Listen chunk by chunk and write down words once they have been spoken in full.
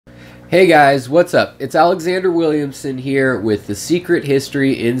Hey guys, what's up? It's Alexander Williamson here with the secret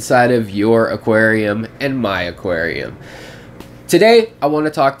history inside of your aquarium and my aquarium. Today, I want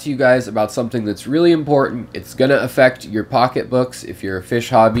to talk to you guys about something that's really important. It's going to affect your pocketbooks if you're a fish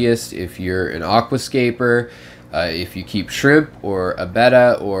hobbyist, if you're an aquascaper, if you keep shrimp or a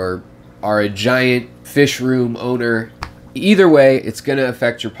betta or are a giant fish room owner. Either way, it's going to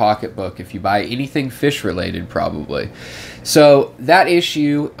affect your pocketbook if you buy anything fish related, probably. So that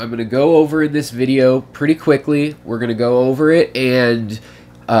issue, I'm going to go over in this video pretty quickly. We're going to go over it, and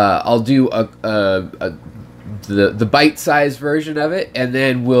I'll do the bite-sized version of it, and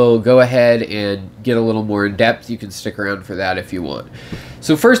then we'll go ahead and get a little more in depth. You can stick around for that if you want.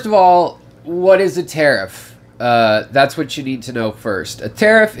 So first of all, what is a tariff? That's what you need to know first. A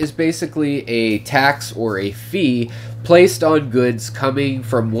tariff is basically a tax or a fee placed on goods coming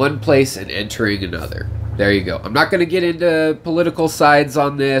from one place and entering another. There you go. I'm not going to get into political sides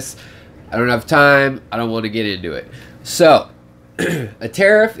on this. I don't have time. I don't want to get into it. So, a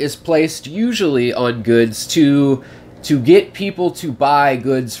tariff is placed usually on goods to get people to buy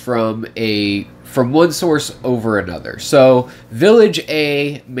goods from one source over another. So, Village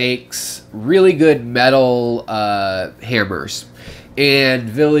A makes really good metal hammers. And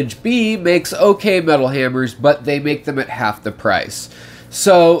Village B makes okay metal hammers, but they make them at half the price.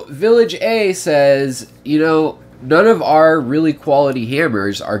 So Village A says, you know, none of our really quality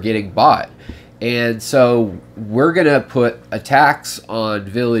hammers are getting bought. And so we're going to put a tax on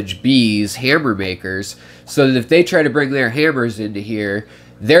Village B's hammer makers so that if they try to bring their hammers into here,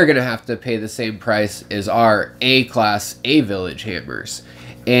 they're going to have to pay the same price as our A-class A-Village hammers.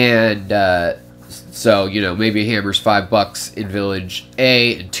 And so, you know, maybe a hammer's $5 in Village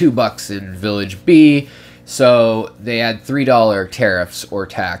A and $2 in Village B. So they add $3 tariffs or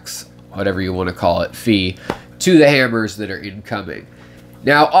tax, whatever you want to call it, fee, to the hammers that are incoming.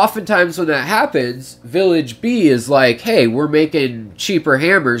 Now, oftentimes when that happens, Village B is like, hey, we're making cheaper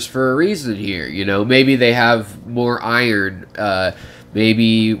hammers for a reason here. You know, maybe they have more iron,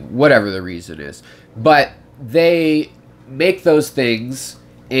 maybe whatever the reason is. But they make those things,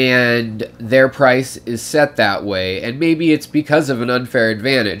 and their price is set that way, and maybe it's because of an unfair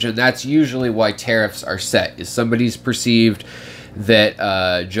advantage, and that's usually why tariffs are set, is somebody's perceived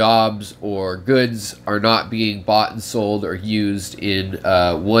that jobs or goods are not being bought and sold or used in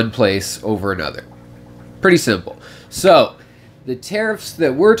one place over another. Pretty simple. So, the tariffs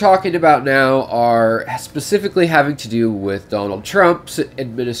that we're talking about now are specifically having to do with Donald Trump's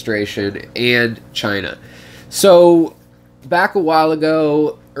administration and China. So, back a while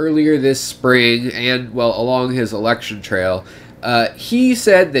ago, earlier this spring, and well, along his election trail, he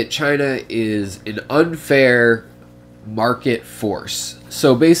said that China is an unfair market force.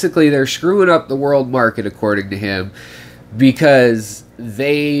 So basically, they're screwing up the world market, according to him, because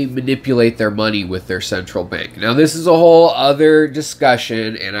they manipulate their money with their central bank. Now, this is a whole other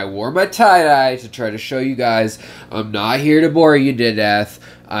discussion, and I wore my tie-dye to try to show you guys I'm not here to bore you to death.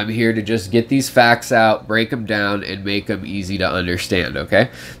 I'm here to just get these facts out, break them down, and make them easy to understand, okay?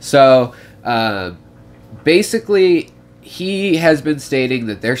 So, basically, he has been stating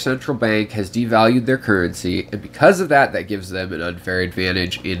that their central bank has devalued their currency, and because of that, that gives them an unfair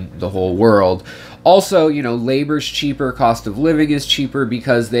advantage in the whole world. Also, you know, labor's cheaper, cost of living is cheaper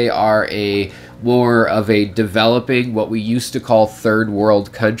because they are more of a developing, what we used to call third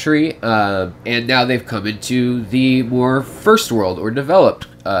world country, and now they've come into the more first world or developed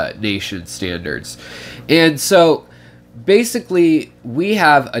nation standards. And so basically we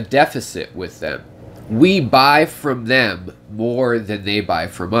have a deficit with them. We buy from them more than they buy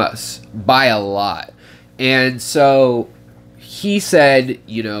from us, by a lot. And so he said,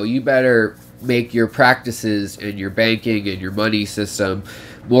 you know, you better make your practices and your banking and your money system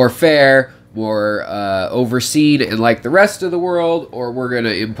more fair, more overseen and like the rest of the world, or we're going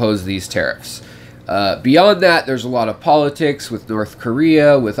to impose these tariffs. Beyond that, there's a lot of politics with North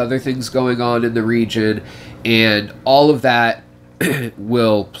Korea, with other things going on in the region, and all of that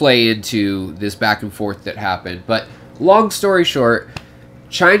will play into this back and forth that happened. But long story short,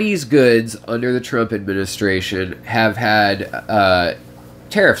 Chinese goods under the Trump administration have had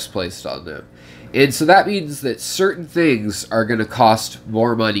tariffs placed on them. And so that means that certain things are going to cost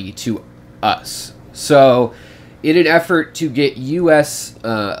more money to us. So in an effort to get U.S.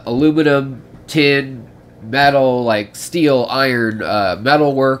 Aluminum, tin, metal, like steel, iron,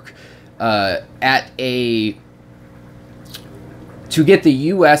 metal work to get the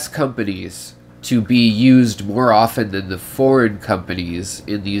U.S. companies to be used more often than the foreign companies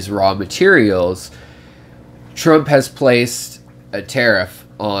in these raw materials, Trump has placed a tariff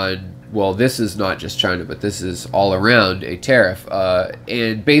on well, this is not just China, but this is all around a tariff,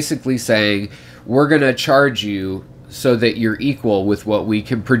 and basically saying we're going to charge you so that you're equal with what we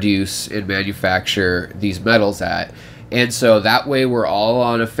can produce and manufacture these metals at. And so that way we're all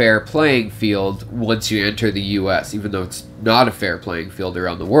on a fair playing field once you enter the US, even though it's not a fair playing field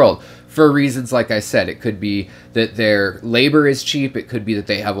around the world. For reasons like I said, it could be that their labor is cheap, it could be that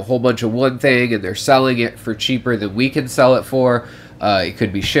they have a whole bunch of one thing and they're selling it for cheaper than we can sell it for. It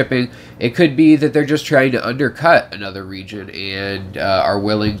could be shipping. It could be that they're just trying to undercut another region and are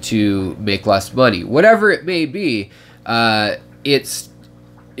willing to make less money. Whatever it may be, it's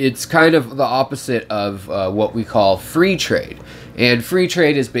kind of the opposite of what we call free trade. And free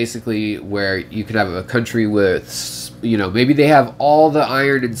trade is basically where you can have a country with, you know, maybe they have all the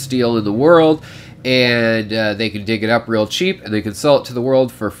iron and steel in the world, and they can dig it up real cheap, and they can sell it to the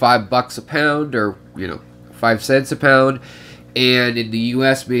world for $5 a pound, or, you know, 5 cents a pound. And in the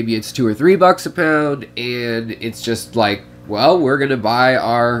US, maybe it's $2 or $3 a pound, and it's just like, well, we're going to buy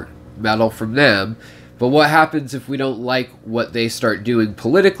our metal from them. But what happens if we don't like what they start doing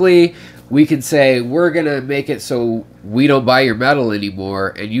politically? We can say, we're going to make it so we don't buy your metal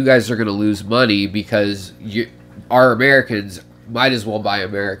anymore, and you guys are going to lose money because our Americans might as well buy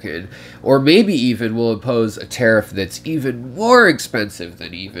American. Or maybe even we'll impose a tariff that's even more expensive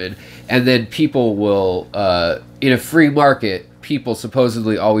than even, and then people will, in a free market, people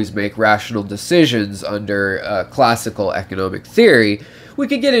supposedly always make rational decisions under classical economic theory. We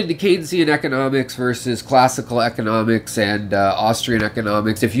could get into Keynesian economics versus classical economics and Austrian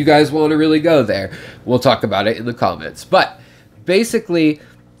economics. If you guys want to really go there, we'll talk about it in the comments. But basically,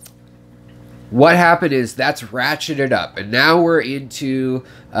 what happened is that's ratcheted up. And now we're into,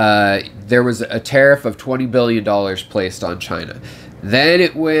 there was a tariff of $20 billion placed on China. Then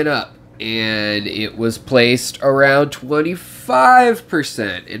it went up, and it was placed around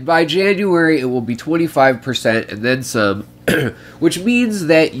 25%. And by January, it will be 25% and then some, which means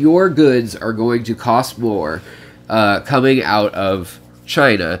that your goods are going to cost more coming out of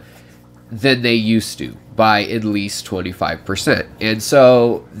China than they used to, by at least 25%. And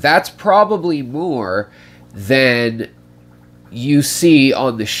so that's probably more than you see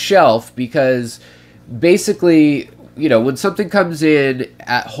on the shelf, because basically, you know, when something comes in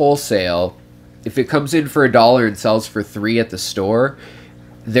at wholesale, if it comes in for $1 and sells for $3 at the store,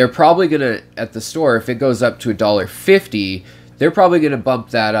 they're probably going to, at the store, if it goes up to $1.50, they're probably going to bump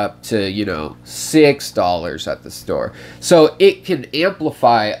that up to, you know, $6 at the store. So it can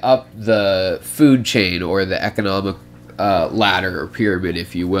amplify up the food chain, or the economic ladder or pyramid,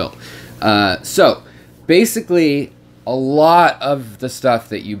 if you will. So basically, a lot of the stuff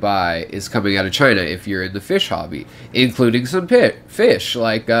that you buy is coming out of China if you're in the fish hobby, including some fish,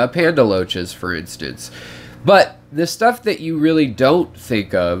 like panda loaches, for instance. But the stuff that you really don't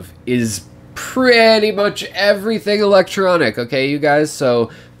think of is pretty much everything electronic, okay, you guys?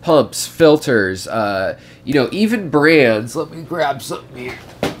 So pumps, filters, you know, even brands. Let me grab something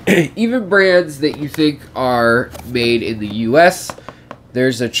here. Even brands that you think are made in the US,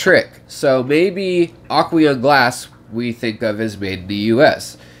 there's a trick. So maybe Aquarium glass we think of as made in the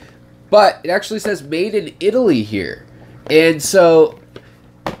US, but it actually says made in Italy here. And so,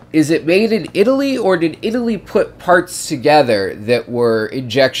 is it made in Italy, or did Italy put parts together that were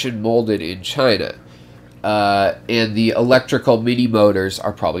injection molded in China? And the electrical mini motors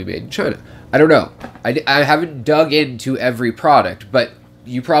are probably made in China. I don't know. I haven't dug into every product, but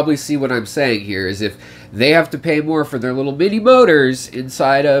you probably see what I'm saying here, is if they have to pay more for their little mini motors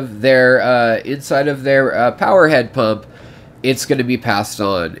inside of their power head pump, it's going to be passed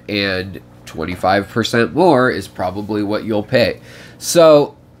on, and 25% more is probably what you'll pay.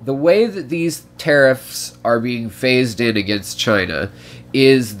 So the way that these tariffs are being phased in against China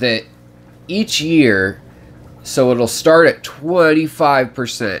is that each year, so it'll start at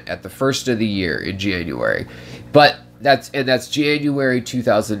 25% at the first of the year in January, but that's January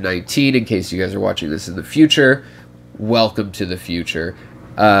 2019, in case you guys are watching this in the future. Welcome to the future.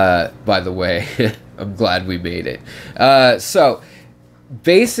 By the way, I'm glad we made it. So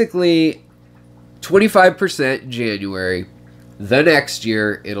basically 25% in January. The next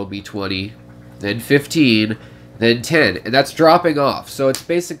year it'll be 20, then 15, then 10, and that's dropping off. So it's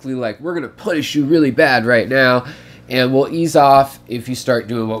basically like, we're going to punish you really bad right now, and we'll ease off if you start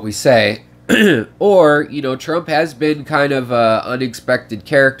doing what we say. Or, you know, Trump has been kind of an unexpected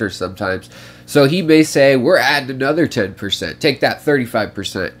character sometimes. So he may say, we're adding another 10%. Take that,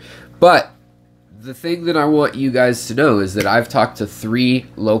 35%. But the thing that I want you guys to know is that I've talked to 3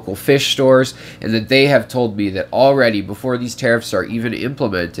 local fish stores, and that they have told me that already, before these tariffs are even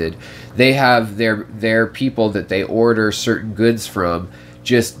implemented, they have their people that they order certain goods from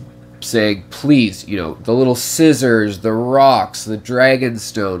just saying, please, you know, the little scissors, the rocks, the dragon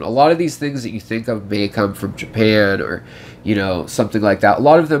stone, a lot of these things that you think of may come from Japan or, you know, something like that. A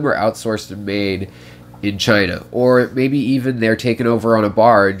lot of them are outsourced and made in China, or maybe even they're taken over on a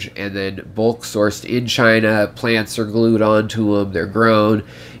barge and then bulk sourced in China. Plants are glued onto them, they're grown.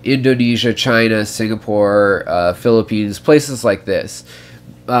 Indonesia, China, Singapore, Philippines, places like this.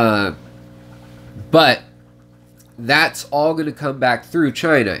 But that's all going to come back through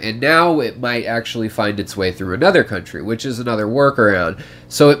China, and now it might actually find its way through another country, which is another workaround.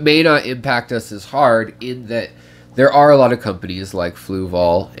 So it may not impact us as hard, in that there are a lot of companies like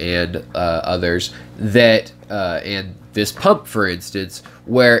Fluval and others that, and this pump, for instance,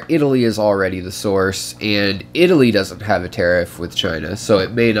 where Italy is already the source, and Italy doesn't have a tariff with China, so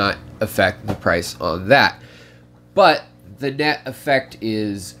it may not affect the price on that. But the net effect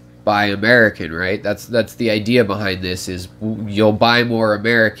is buy American, right? That's the idea behind this, is you'll buy more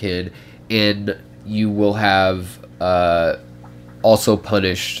American, and you will have also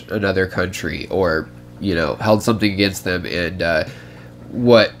punished another country, or, you know, held something against them, and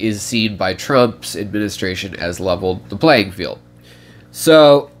what is seen by Trump's administration as leveled the playing field.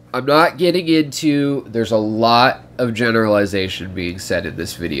 So I'm not getting into, there's a lot of generalization being said in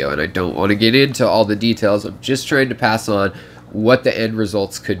this video, and I don't want to get into all the details. I'm just trying to pass on what the end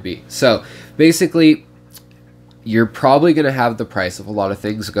results could be. So basically, you're probably going to have the price of a lot of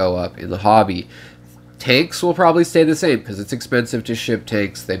things go up in the hobby. Tanks will probably stay the same because it's expensive to ship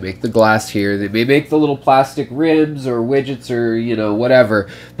tanks. They make the glass here. They may make the little plastic rims or widgets or, you know, whatever.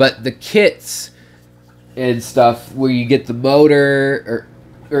 But the kits and stuff where you get the motor,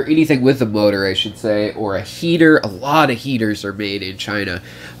 or anything with a motor, I should say, or a heater. A lot of heaters are made in China.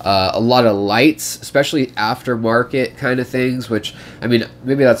 A lot of lights, especially aftermarket kind of things, which, I mean,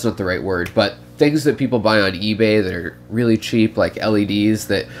 maybe that's not the right word, but things that people buy on eBay that are really cheap, like LEDs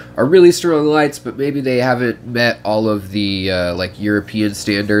that are really strong lights, but maybe they haven't met all of the like European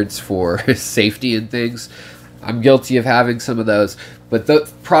standards for safety and things. I'm guilty of having some of those, but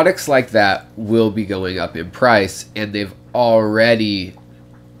the products like that will be going up in price, and they've already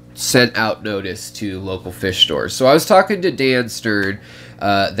sent out notice to local fish stores. So I was talking to Dan Stern,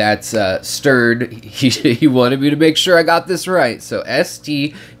 that's Stern, he wanted me to make sure I got this right, so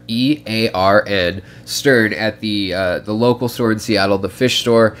Stearn, Stern, at the local store in Seattle, the fish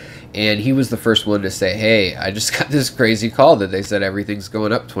store, and he was the first one to say, hey, I just got this crazy call that they said everything's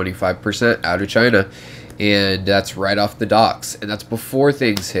going up 25% out of China, and that's right off the docks, and that's before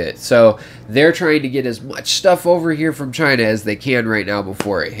things hit. So they're trying to get as much stuff over here from China as they can right now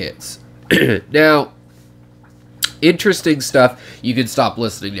before it hits. Now, interesting stuff. You can stop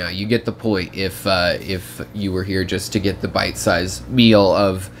listening now. You get the point if you were here just to get the bite-sized meal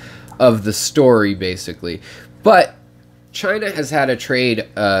of the story, basically. But China has had a trade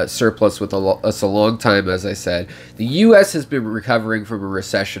surplus with us a long time, as I said. The U.S. has been recovering from a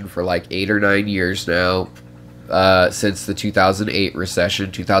recession for like 8 or 9 years now, since the 2008 recession,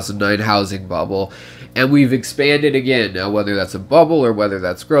 2009 housing bubble, and we've expanded again. Now, whether that's a bubble or whether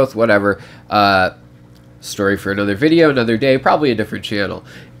that's growth, whatever, story for another video, another day, probably a different channel.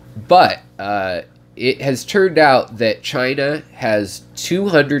 But it has turned out that China has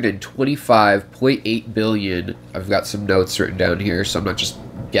 225.8 billion. I've got some notes written down here, so I'm not just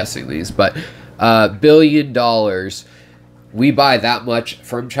guessing these, but $1 billion. We buy that much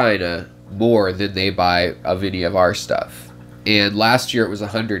from China, more than they buy of any of our stuff. And last year it was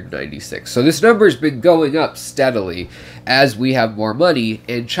 196. So this number's been going up steadily as we have more money,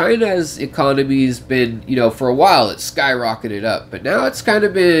 and China's economy's been, you know, for a while it skyrocketed up, but now it's kind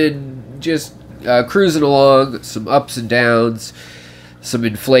of been just cruising along, some ups and downs, some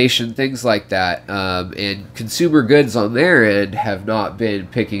inflation, things like that, and consumer goods on their end have not been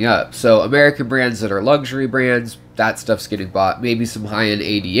picking up. So American brands that are luxury brands, that stuff's getting bought, maybe some high-end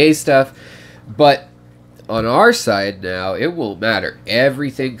ADA stuff, but on our side now, it won't matter.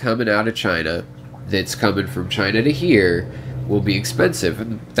 Everything coming out of China that's coming from China to here will be expensive,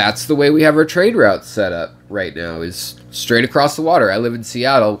 and that's the way we have our trade routes set up right now, is straight across the water. I live in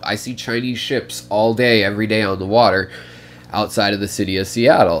Seattle. I see Chinese ships all day, every day on the water outside of the city of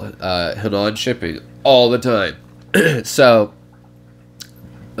Seattle. Henan shipping all the time. So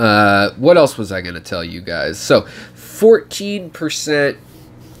what else was I going to tell you guys? So 14%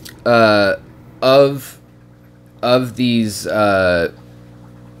 of these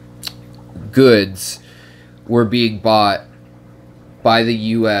goods were being bought by the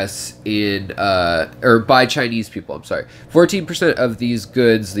U.S. in, or by Chinese people, I'm sorry. 14% of these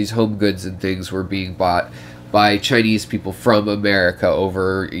goods, these home goods and things, were being bought by Chinese people from America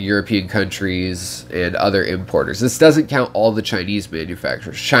over European countries and other importers. This doesn't count all the Chinese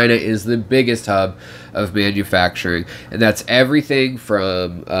manufacturers. China is the biggest hub of manufacturing, and that's everything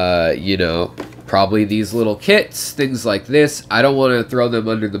from, you know, probably these little kits, things like this. I don't want to throw them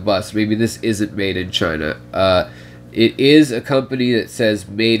under the bus. Maybe this isn't made in China. It is a company that says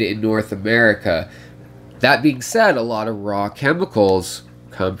made in North America. That being said, a lot of raw chemicals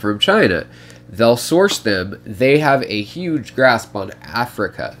come from China. They'll source them. They have a huge grasp on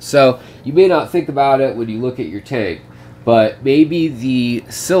Africa. So you may not think about it when you look at your tank, but maybe the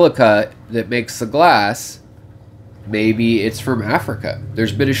silica that makes the glass, maybe it's from Africa.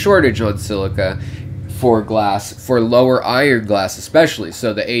 There's been a shortage on silica for glass, for lower iron glass especially.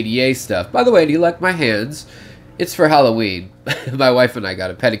 So the ADA stuff. By the way, do you like my hands? It's for Halloween. My wife and I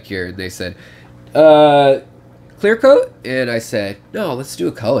got a pedicure, and they said, clear coat? And I said, no, let's do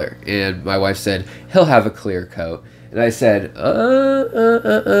a color. And my wife said, he'll have a clear coat. And I said,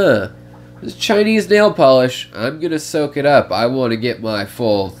 This Chinese nail polish, I'm going to soak it up. I want to get my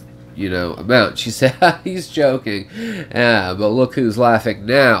full, you know, amount. She said, he's joking. Yeah, but look who's laughing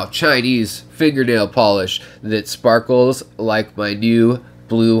now. Chinese fingernail polish that sparkles like my new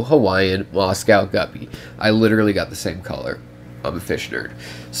blue Hawaiian Moscow guppy. I literally got the same color. I'm a fish nerd.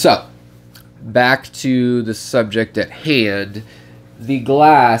 So, back to the subject at hand. The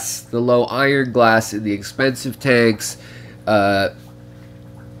glass, the low iron glass in the expensive tanks,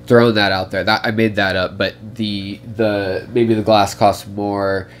 throwing that out there. I made that up, but maybe the glass costs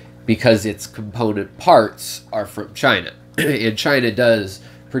more because its component parts are from China. And China does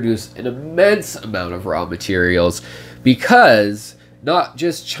produce an immense amount of raw materials because not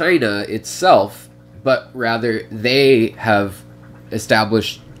just China itself, but rather they have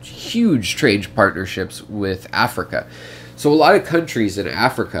established huge trade partnerships with Africa. So a lot of countries in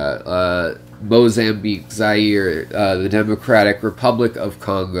Africa, Mozambique, Zaire, the Democratic Republic of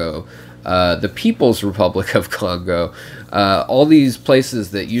Congo, the People's Republic of Congo, all these places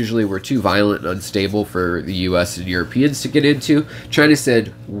that usually were too violent and unstable for the US and Europeans to get into, China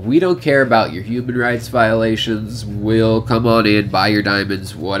said, we don't care about your human rights violations, we'll come on in, buy your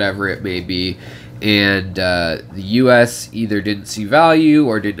diamonds, whatever it may be. And the U.S. either didn't see value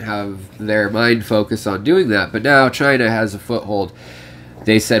or didn't have their mind focus on doing that. But now China has a foothold.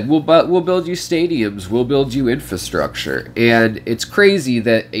 They said, we'll build you stadiums. We'll build you infrastructure. And it's crazy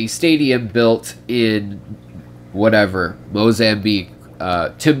that a stadium built in whatever, Mozambique,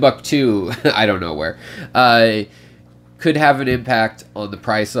 Timbuktu, I don't know where, could have an impact on the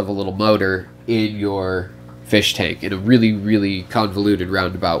price of a little motor in your fish tank in a really, really convoluted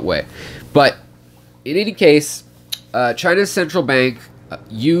roundabout way. But in any case, China's central bank,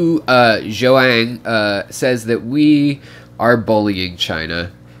 Zhuang, says that we are bullying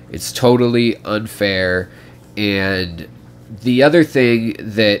China. It's totally unfair. And the other thing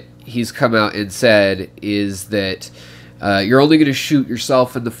that he's come out and said is that you're only going to shoot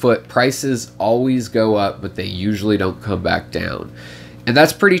yourself in the foot. Prices always go up, but they usually don't come back down. And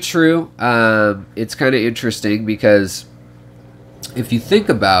that's pretty true. It's kind of interesting because if you think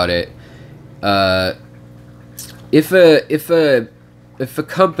about it, if a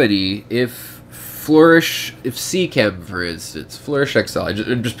company, if Seachem, for instance, Flourish XL,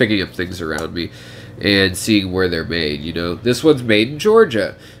 I'm just picking up things around me and seeing where they're made. You know, this one's made in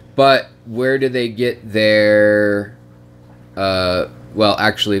Georgia, but where do they get their? Well,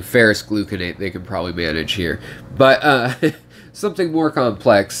 actually, ferrous gluconate they can probably manage here, but something more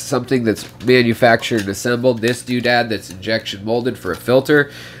complex, something that's manufactured and assembled. This doodad that's injection molded for a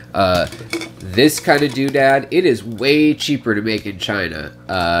filter. This kind of doodad, it is way cheaper to make in China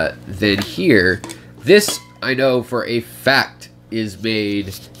than here. This, I know for a fact, is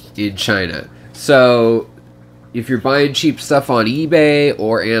made in China. So if you're buying cheap stuff on eBay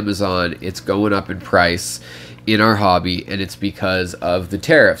or Amazon, it's going up in price in our hobby, and it's because of the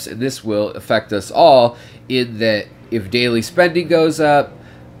tariffs. And this will affect us all in that if daily spending goes up,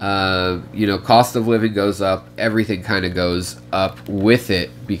 you know, cost of living goes up, everything kind of goes up with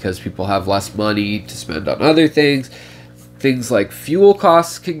it because people have less money to spend on other things. Things like fuel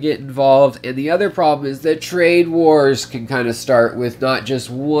costs can get involved. And the other problem is that trade wars can kind of start with not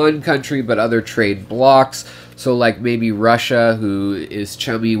just one country, but other trade blocks. So like maybe Russia, who is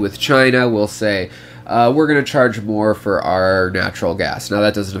chummy with China, will say, we're going to charge more for our natural gas. Now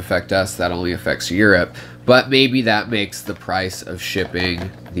that doesn't affect us, that only affects Europe. But maybe that makes the price of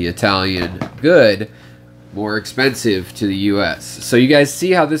shipping the Italian good more expensive to the U.S. So you guys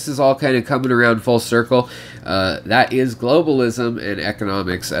see how this is all kind of coming around full circle? That is globalism and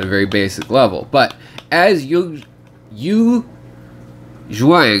economics at a very basic level. But as Zhuang,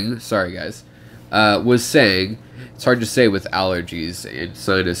 sorry guys, was saying, it's hard to say with allergies and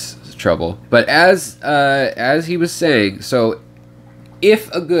sinus trouble, but as he was saying, so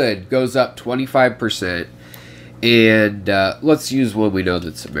if a good goes up 25%, and let's use one we know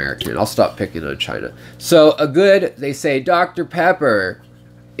that's American. I'll stop picking on China. So a good, they say, Dr. Pepper,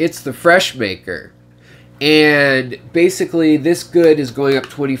 it's the fresh maker. And basically this good is going up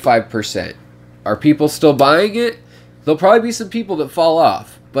 25%. Are people still buying it? There'll probably be some people that fall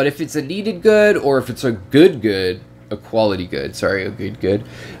off. But if it's a needed good, or if it's a good, a quality good, sorry, a good,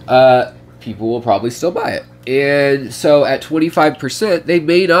 people will probably still buy it. And so at 25%, they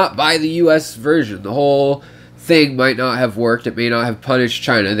may not buy the US version. The whole thing might not have worked. It may not have punished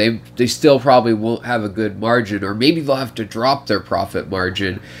China. They still probably won't have a good margin, or maybe they'll have to drop their profit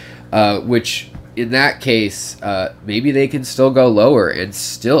margin, which in that case, maybe they can still go lower and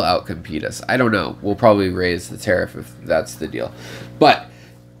still outcompete us. I don't know. We'll probably raise the tariff if that's the deal. But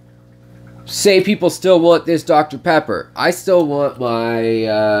say people still want this Dr. Pepper. I still want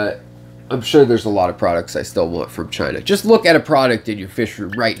my... I'm sure there's a lot of products I still want from China. Just look at a product in your fish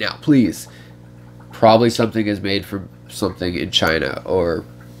room right now, please. Probably something is made from something in China, or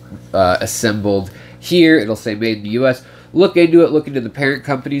assembled here. It'll say made in the US. Look into it. Look into the parent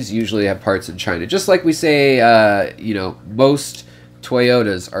companies. Usually have parts in China. Just like we say, you know, most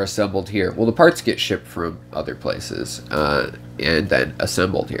Toyotas are assembled here. Well, the parts get shipped from other places and then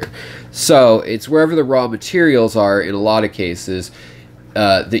assembled here. So it's wherever the raw materials are in a lot of cases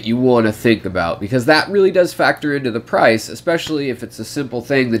that you want to think about, because that really does factor into the price, especially if it's a simple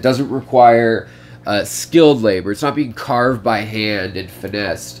thing that doesn't require skilled labor. It's not being carved by hand and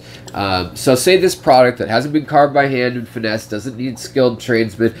finessed. So say this product that hasn't been carved by hand and finessed, doesn't need skilled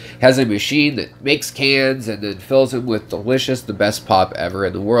tradesmen, has a machine that makes cans and then fills them with delicious, the best pop ever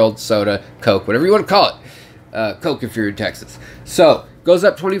in the world, soda, Coke, whatever you want to call it. Coke if you're in Texas. So goes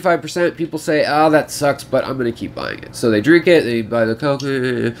up 25%. People say, oh, that sucks, but I'm going to keep buying it. So they drink it, they buy the Coke.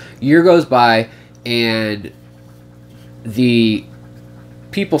 Year goes by, and the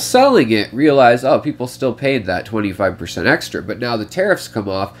people selling it realize, oh, people still paid that 25% extra. But now the tariffs come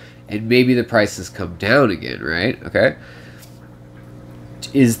off, and maybe the prices come down again, right? Okay.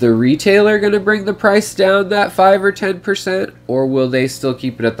 Is the retailer going to bring the price down that 5 or 10%? Or will they still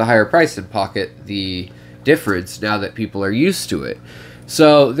keep it at the higher price and pocket the difference now that people are used to it?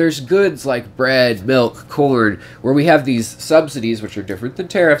 So there's goods like bread, milk, corn, where we have these subsidies, which are different than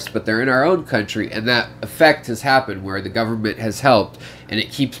tariffs, but they're in our own country, and that effect has happened where the government has helped, and it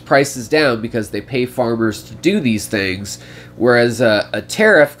keeps prices down because they pay farmers to do these things, whereas a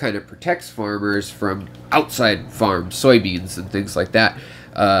tariff kind of protects farmers from outside farms, soybeans and things like that.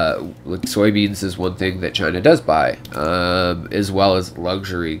 Like soybeans is one thing that China does buy, as well as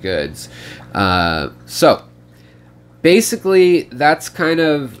luxury goods. So basically, that's kind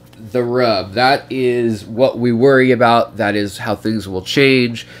of the rub. That is what we worry about. That is how things will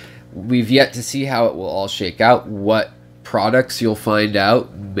change. We've yet to see how it will all shake out. What products you'll find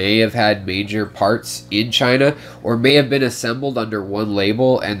out may have had major parts in China, or may have been assembled under one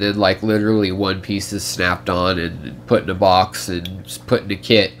label, and then like literally one piece is snapped on and put in a box and put in a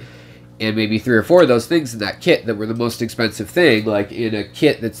kit. And maybe 3 or 4 of those things in that kit that were the most expensive thing, like in a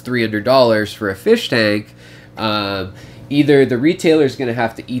kit that's $300 for a fish tank, either the retailer's going to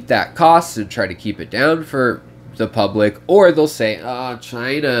have to eat that cost and try to keep it down for the public, or they'll say, oh,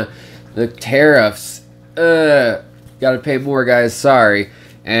 China, the tariffs, got to pay more, guys, sorry.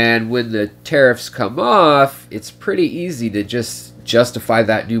 And when the tariffs come off, it's pretty easy to just justify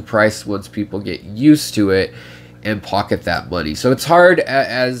that new price once people get used to it and pocket that money. So it's hard,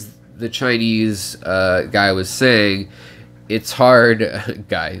 as the Chinese guy was saying, it's hard,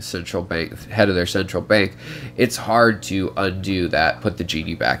 central bank, head of their central bank, it's hard to undo that, put the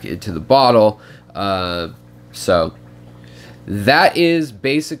genie back into the bottle. So that is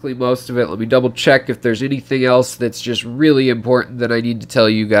basically most of it. Let me double check if there's anything else that's just really important that I need to tell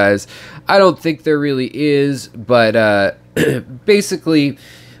you guys. I don't think there really is, but basically,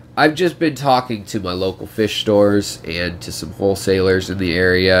 I've just been talking to my local fish stores and to some wholesalers in the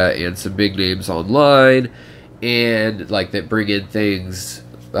area and some big names online, and like that bring in things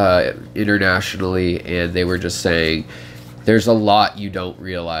internationally, and they were just saying there's a lot you don't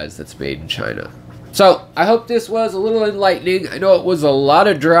realize that's made in China. So I hope this was a little enlightening. I know it was a lot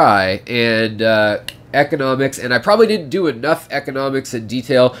of dry and economics, and I probably didn't do enough economics in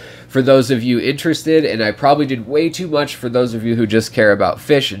detail for those of you interested, and I probably did way too much for those of you who just care about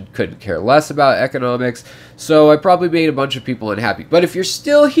fish and couldn't care less about economics. So I probably made a bunch of people unhappy. But if you're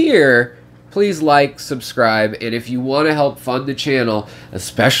still here, please like, subscribe, and if you want to help fund the channel,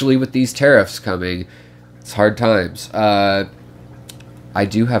 especially with these tariffs coming, it's hard times. I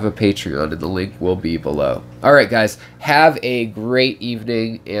do have a Patreon, and the link will be below. All right, guys, have a great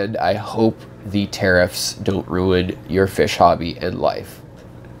evening, and I hope the tariffs don't ruin your fish hobby and life.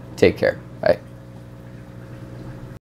 Take care.